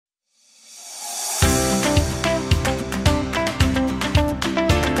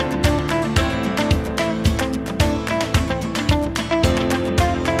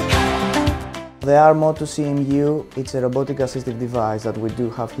The ArmMotus EMU, it's a robotic assistive device that we do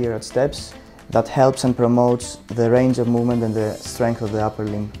have here at STEPS that helps and promotes the range of movement and the strength of the upper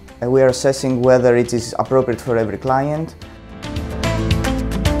limb. And we are assessing whether it is appropriate for every client.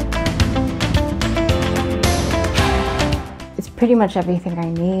 It's pretty much everything I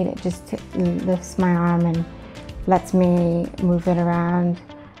need. It just lifts my arm and lets me move it around,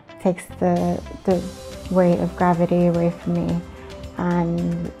 takes the weight of gravity away from me,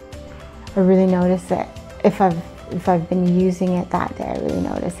 and I really notice it. If I've been using it that day, I really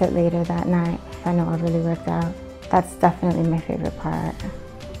notice it later that night. I know I've really worked out. That's definitely my favorite part.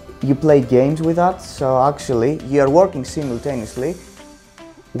 You play games with that, so actually you are working simultaneously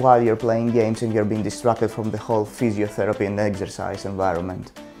while you're playing games and you're being distracted from the whole physiotherapy and exercise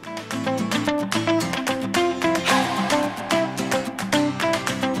environment.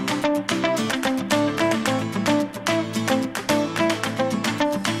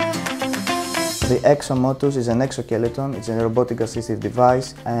 The ExoMotus is an exoskeleton. It's a robotic assistive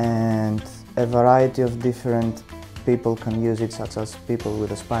device, and a variety of different people can use it, such as people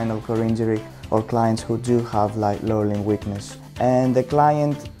with a spinal cord injury or clients who do have lower limb weakness. And the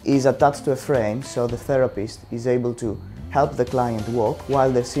client is attached to a frame, so the therapist is able to help the client walk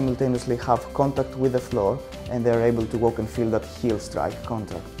while they simultaneously have contact with the floor, and they're able to walk and feel that heel strike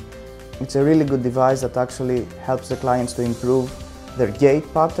contact. It's a really good device that actually helps the clients to improve their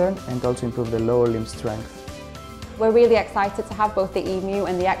gait pattern and also improve the lower limb strength. We're really excited to have both the EMU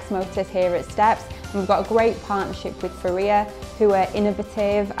and the ExoMotus here at STEPS. And we've got a great partnership with Fourier, who are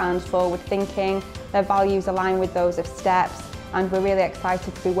innovative and forward-thinking. Their values align with those of STEPS, and we're really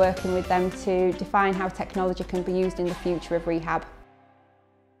excited to be working with them to define how technology can be used in the future of rehab.